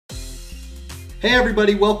Hey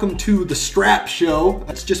everybody, welcome to The Strap Show.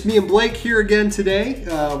 It's just me and Blake here again today.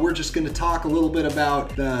 We're just going to talk a little bit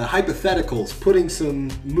about the hypotheticals, putting some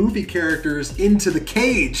movie characters into the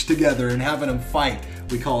cage together and having them fight.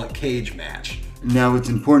 We call it cage match. Now it's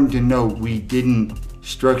important to note we didn't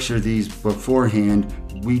structure these beforehand.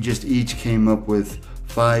 We just each came up with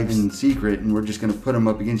 5 in secret and we're just going to put them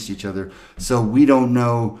up against each other. So we don't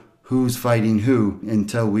know who's fighting who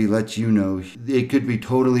until we let you know. It could be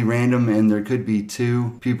totally random and there could be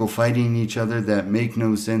 2 people fighting each other that make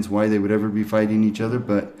no sense why they would ever be fighting each other,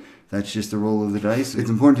 but that's just the roll of the dice. It's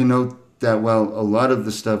important to note that while a lot of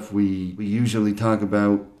the stuff we usually talk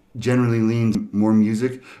about generally leans more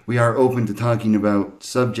music, we are open to talking about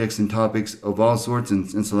subjects and topics of all sorts,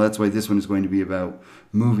 and so that's why this one is going to be about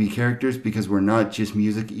movie characters, because we're not just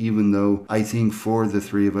music, even though I think for the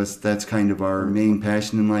 3 of us that's kind of our main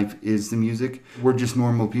passion in life is the music. We're just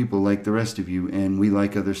normal people like the rest of you, and we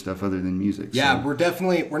like other stuff other than music. Yeah,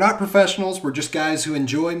 so. we're not professionals, we're just guys who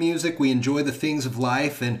enjoy music, we enjoy the things of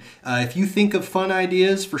life, and if you think of fun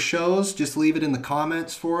ideas for shows, just leave it in the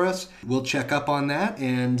comments for us. We'll check up on that,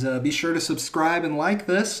 and be sure to subscribe and like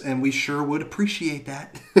this, and we sure would appreciate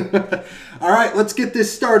that. All right, let's get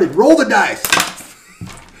this started. Roll the dice.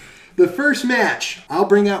 The first match, I'll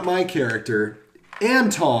bring out my character,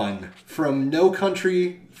 Anton from No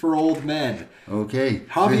Country for Old Men. Okay.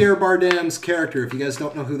 Javier Bardem's character, if you guys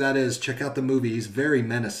don't know who that is, check out the movie. He's very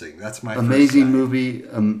menacing. That's my amazing movie,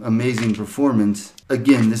 amazing performance.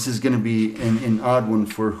 Again, this is going to be an odd one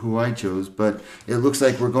for who I chose, but it looks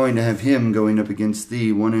like we're going to have him going up against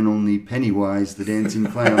the one and only Pennywise, the dancing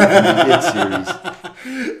clown from the It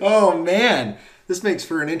series. Oh, man. This makes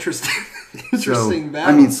for an interesting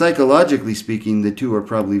battle. I mean, psychologically speaking, the 2 are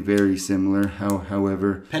probably very similar.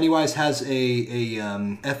 However, Pennywise has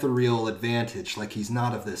a ethereal advantage. Like, he's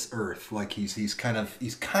not of this earth. Like, he's kind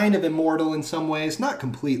of immortal in some ways, not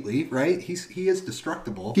completely, right? He is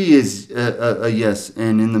destructible. He is yes,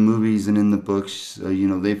 and in the movies and in the books,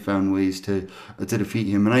 they've found ways to defeat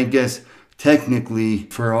him. And I guess technically,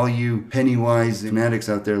 for all you Pennywise fanatics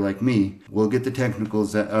out there like me, we'll get the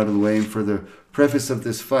technicals out of the way. And for the preface of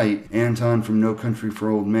this fight, Anton from No Country for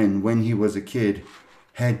Old Men, when he was a kid,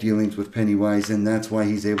 had dealings with Pennywise, and that's why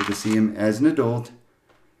he's able to see him as an adult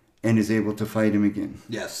and is able to fight him again.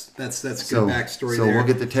 Yes, that's good backstory so there. We'll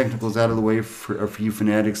get the technicals out of the way for you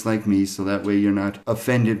fanatics like me, so that way you're not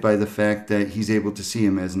offended by the fact that he's able to see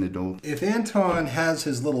him as an adult. If Anton has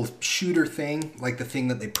his little shooter thing, like the thing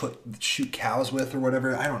that they shoot cows with or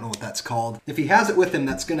whatever, I don't know what that's called. If he has it with him,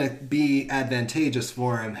 that's going to be advantageous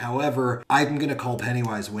for him. However, I'm going to call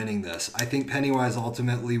Pennywise winning this. I think Pennywise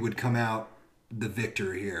ultimately would come out the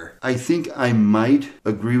victor here. I think I might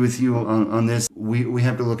agree with you on this. We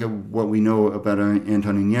have to look at what we know about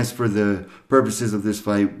Anton, and yes, for the purposes of this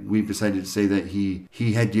fight, we've decided to say that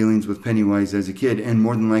he had dealings with Pennywise as a kid, and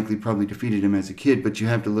more than likely probably defeated him as a kid, but you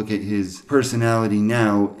have to look at his personality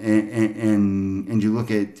now, and you look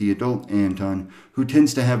at the adult Anton, who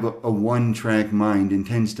tends to have a one-track mind and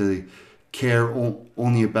tends to care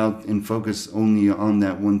only about and focus only on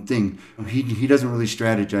that one thing. He doesn't really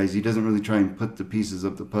strategize. He doesn't really try and put the pieces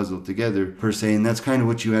of the puzzle together per se, and that's kind of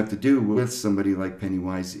what you have to do with somebody like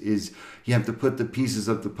Pennywise, is you have to put the pieces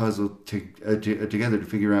of the puzzle together to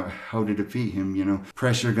figure out how to defeat him.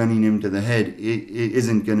 Pressure gunning him to the head, it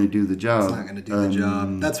isn't going to do the job. It's not going to do the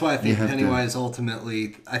job. That's why I think Pennywise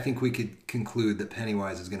ultimately, I think we could conclude that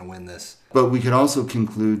Pennywise is going to win this. But we could also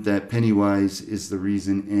conclude that Pennywise is the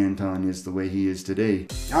reason Anton is the way he is today.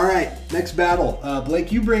 All right, next battle.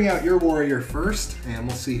 Blake, you bring out your warrior first, and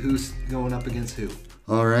we'll see who's going up against who.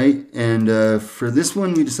 All right, and for this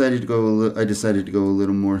one, I decided to go a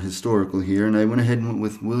little more historical here, and I went ahead and went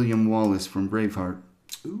with William Wallace from Braveheart.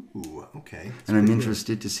 Ooh, okay. And I'm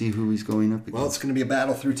interested to see who he's going up against. Well, it's going to be a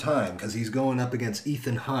battle through time, because he's going up against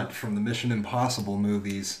Ethan Hunt from the Mission Impossible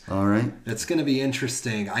movies. All right. It's going to be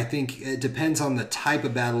interesting. I think it depends on the type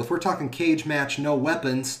of battle. If we're talking cage match, no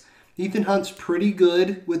weapons, Ethan Hunt's pretty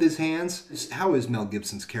good with his hands. How is Mel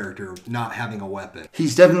Gibson's character not having a weapon?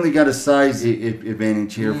 He's definitely got a size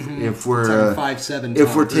advantage here. Mm-hmm. If we're like 5'7",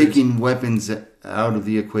 if we're taking weapons out of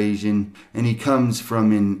the equation, and he comes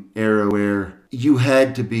from an era where you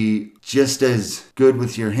had to be just as good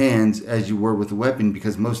with your hands as you were with a weapon,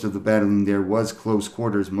 because most of the battling there was close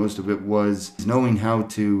quarters. Most of it was knowing how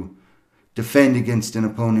to defend against an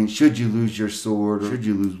opponent should you lose your sword or should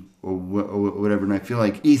you lose or whatever. And I feel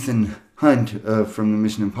like Ethan Hunt from the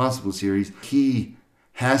Mission Impossible series, he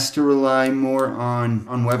has to rely more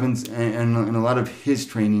on weapons, and a lot of his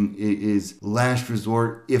training is last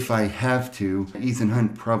resort if I have to. Ethan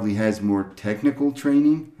Hunt probably has more technical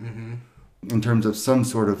training, in terms of some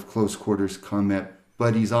sort of close quarters combat,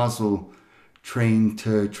 but he's also trained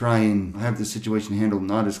to try and have the situation handled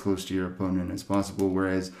not as close to your opponent as possible,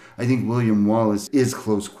 whereas I think William Wallace is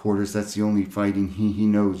close quarters. That's the only fighting he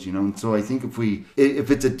knows, you know. And so I think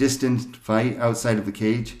if it's a distant fight outside of the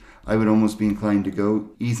cage, I would almost be inclined to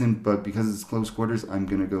go Ethan, but because it's close quarters, I'm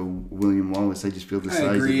going to go William Wallace. I just feel the size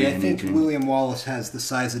advantage. I agree. I think William Wallace has the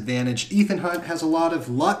size advantage. Ethan Hunt has a lot of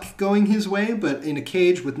luck going his way, but in a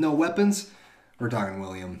cage with no weapons, we're talking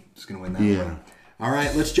William is going to win that one. All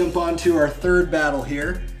right, let's jump on to our third battle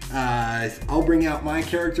here. I'll bring out my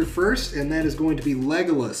character first, and that is going to be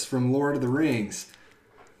Legolas from Lord of the Rings.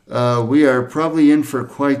 We are probably in for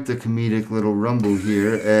quite the comedic little rumble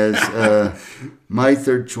here, as my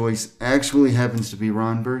third choice actually happens to be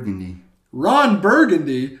Ron Burgundy. Ron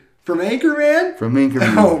Burgundy? From Anchorman? From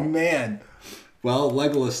Anchorman. Oh, man. Well,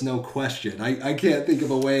 Legolas, no question. I can't think of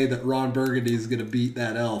a way that Ron Burgundy is going to beat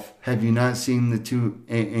that elf. Have you not seen the two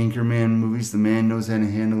Anchorman movies? The man knows how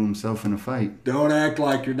to handle himself in a fight. Don't act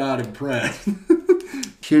like you're not impressed.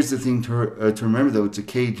 Here's the thing to remember, though. It's a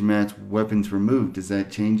cage match, weapons removed. Does that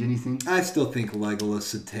change anything? I still think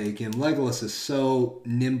Legolas would take him. Legolas is so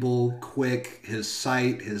nimble, quick, his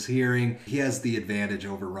sight, his hearing. He has the advantage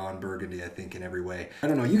over Ron Burgundy, I think, in every way. I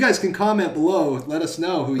don't know. You guys can comment below. Let us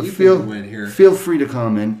know who you think would win here. Feel free to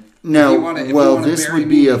comment. Now, this would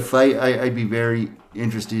be a fight I'd be very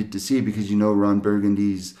interested to see, because you know Ron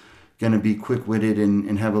Burgundy's going to be quick-witted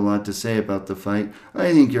and have a lot to say about the fight.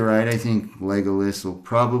 I think you're right. I think Legolas will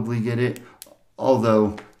probably get it,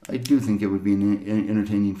 although I do think it would be an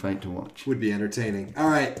entertaining fight to watch. Would be entertaining. All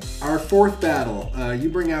right, our fourth battle. You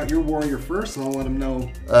bring out your warrior first, and I'll let him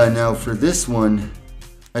know. Now, for this one,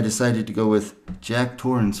 I decided to go with Jack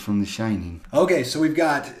Torrance from The Shining. Okay, so we've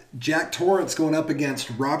got Jack Torrance going up against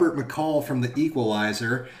Robert McCall from The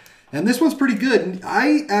Equalizer. And this one's pretty good.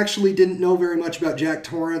 I actually didn't know very much about Jack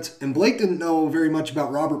Torrance, and Blake didn't know very much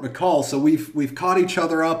about Robert McCall, so we've caught each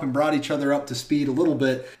other up and brought each other up to speed a little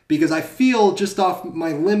bit, because I feel, just off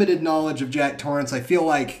my limited knowledge of Jack Torrance, I feel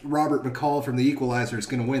like Robert McCall from The Equalizer is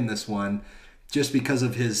going to win this one, just because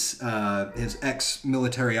of his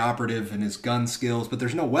ex-military operative and his gun skills, but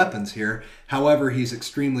there's no weapons here. However, he's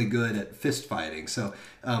extremely good at fist fighting. So,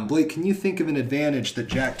 Blake, can you think of an advantage that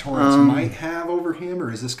Jack Torrance might have over him,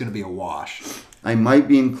 or is this going to be a wash? I might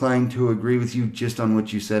be inclined to agree with you just on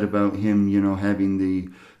what you said about him, you know, having the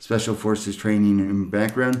Special Forces training and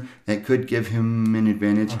background. That could give him an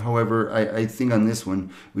advantage. However, I think on this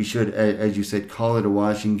one, we should, as you said, call it a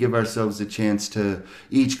wash and give ourselves a chance to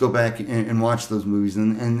each go back and watch those movies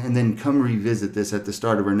and then come revisit this at the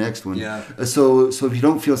start of our next one. Yeah. So if you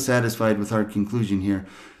don't feel satisfied with our conclusion here,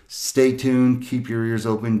 stay tuned, keep your ears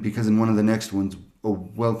open, because in one of the next ones,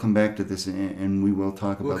 we'll come back to this and we will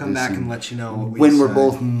talk about this. We'll come back and let you know what we when decide. We're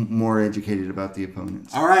both more educated about the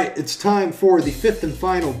opponents. All right, it's time for the fifth and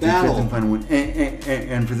final battle. The fifth and final one.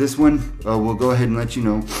 And for this one, we'll go ahead and let you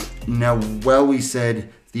know. Now, while we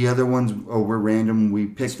said the other ones were random, we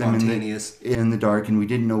picked them in the dark, and we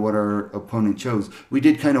didn't know what our opponent chose. We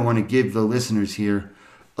did kind of want to give the listeners here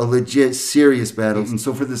a legit, serious battle. And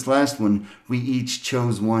so for this last one, we each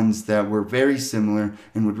chose ones that were very similar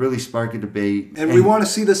and would really spark a debate. And we want to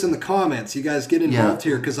see this in the comments. You guys get involved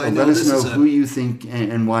here, because I know this is let us know who you think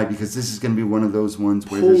and why, because this is going to be one of those ones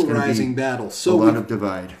where there's going to be battle. So a lot of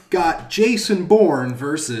divide. Got Jason Bourne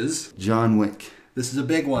versus John Wick. This is a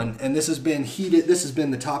big one, and this has been heated. This has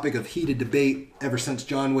been the topic of heated debate ever since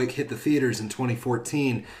John Wick hit the theaters in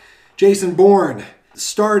 2014. Jason Bourne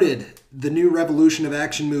started the new revolution of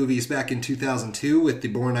action movies back in 2002 with the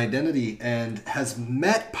Bourne Identity, and has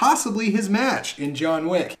met possibly his match in John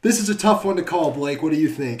Wick. This is a tough one to call, Blake. What do you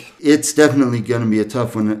think? It's definitely going to be a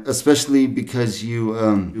tough one, especially because you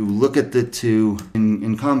look at the two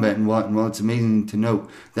in combat, and while it's amazing to note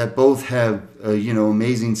that both have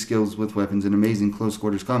amazing skills with weapons and amazing close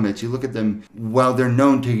quarters combat, you look at them, while they're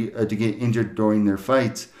known to get injured during their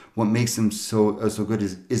fights, what makes them so good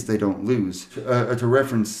is they don't lose. To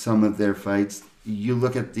reference some of their fights, you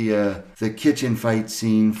look at the kitchen fight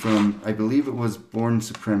scene from, I believe it was Bourne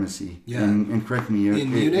Supremacy. Yeah. And correct me.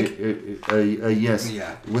 In Munich? Yes.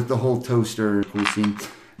 Yeah. With the whole toaster cool scene.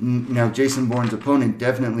 Now, Jason Bourne's opponent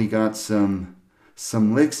definitely got some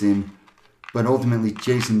licks in, but ultimately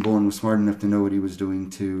Jason Bourne was smart enough to know what he was doing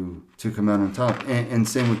to come out on top. And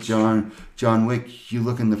same with John Wick. You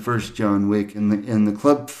look in the first John Wick in the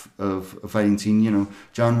club of fighting scene.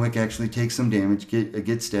 John Wick actually takes some damage,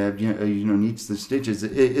 gets stabbed. Needs the stitches.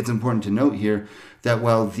 It's important to note here that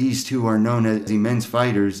while these two are known as immense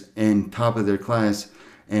fighters and top of their class,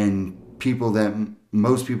 and people that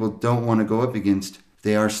most people don't want to go up against,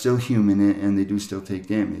 they are still human and they do still take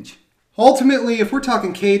damage. Ultimately, if we're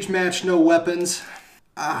talking cage match, no weapons,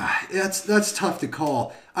 that's tough to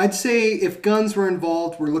call. I'd say if guns were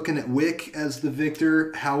involved, we're looking at Wick as the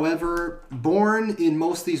victor. However, Bourne in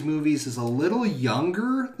most of these movies is a little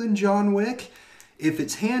younger than John Wick. If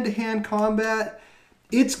it's hand-to-hand combat,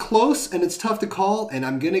 it's close and it's tough to call, and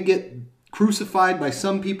I'm going to get crucified by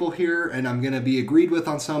some people here, and I'm going to be agreed with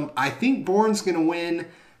on some. I think Bourne's going to win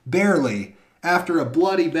barely after a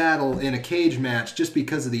bloody battle in a cage match just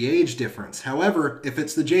because of the age difference. However, if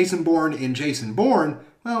it's the Jason Bourne in Jason Bourne,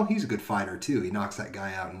 well, he's a good fighter too. He knocks that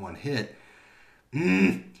guy out in one hit.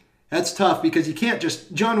 That's tough because you can't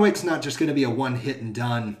just... John Wick's not just going to be a one hit and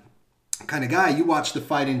done kind of guy. You watch the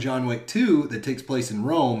fight in John Wick 2 that takes place in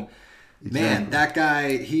Rome. Exactly. Man, that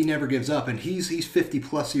guy, he never gives up, and he's 50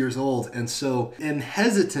 plus years old, and so I'm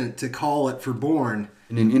hesitant to call it for Bourne.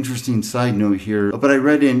 And an interesting side note here, but I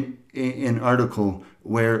read in an article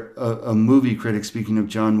where a movie critic, speaking of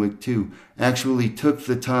John Wick 2, actually took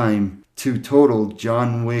the time to total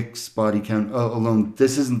John Wick's body count alone.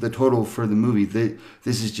 This isn't the total for the movie.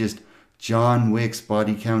 This is just John Wick's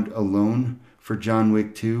body count alone for John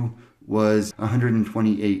Wick 2 was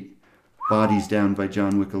 128 bodies down by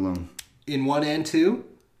John Wick alone. In 1 and 2?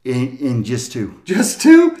 In just 2. Just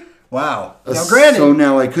 2? Wow. Now, granted. So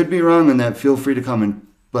now I could be wrong on that. Feel free to comment.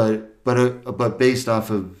 But based off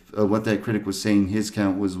of what that critic was saying, his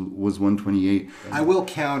count was 128. I will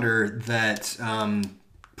counter that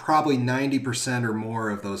probably 90% or more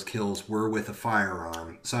of those kills were with a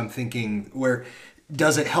firearm. So I'm thinking,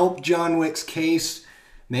 does it help John Wick's case?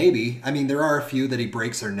 Maybe. I mean, there are a few that he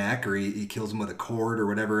breaks their neck or he kills them with a cord or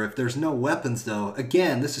whatever. If there's no weapons, though,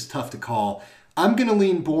 again, this is tough to call. I'm going to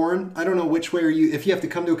lean Bourne. I don't know which way if you have to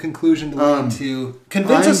come to a conclusion to lean to.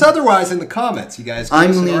 Convince us otherwise in the comments, you guys.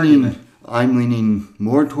 I'm leaning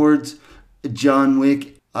more towards John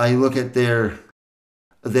Wick. I look at their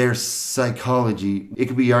psychology. It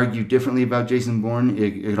could be argued differently about Jason Bourne.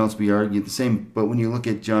 It could also be argued the same. But when you look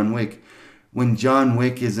at John Wick, when John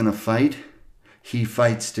Wick is in a fight, he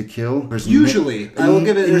fights to kill. Usually. I will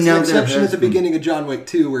give it... There's an exception at the beginning of John Wick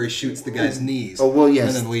 2 where he shoots the guy's knees. Oh, well,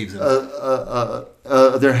 yes. And then leaves him.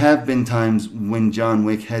 There have been times when John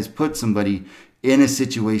Wick has put somebody in a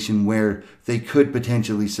situation where they could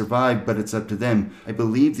potentially survive, but it's up to them. I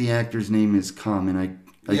believe the actor's name is Common. I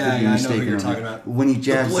could be mistaken. I know who you're talking about. When he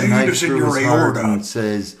jabs the knife through his heart and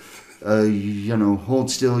says, hold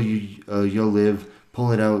still, you'll live.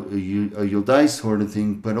 Pull it out, you'll die, sort of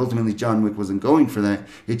thing. But ultimately, John Wick wasn't going for that.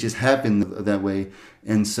 It just happened that way.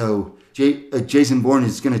 And so Jason Bourne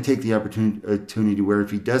is going to take the opportunity where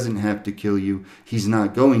if he doesn't have to kill you, he's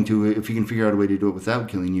not going to. If he can figure out a way to do it without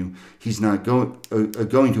killing you, he's not going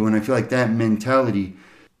to. And I feel like that mentality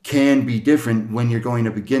can be different when you're going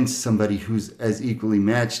up against somebody who's as equally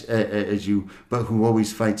matched as you, but who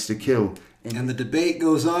always fights to kill. And the debate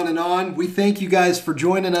goes on and on. We thank you guys for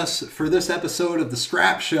joining us for this episode of The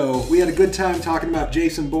Strap Show. We had a good time talking about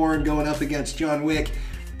Jason Bourne going up against John Wick.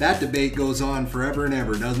 That debate goes on forever and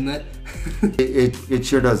ever, doesn't it? It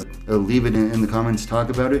sure does. Leave it in the comments, talk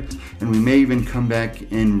about it, and we may even come back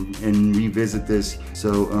and revisit this.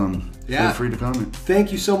 So feel free to comment.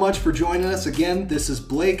 Thank you so much for joining us. Again, this is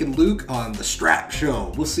Blake and Luke on The Strap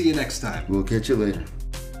Show. We'll see you next time. We'll catch you later.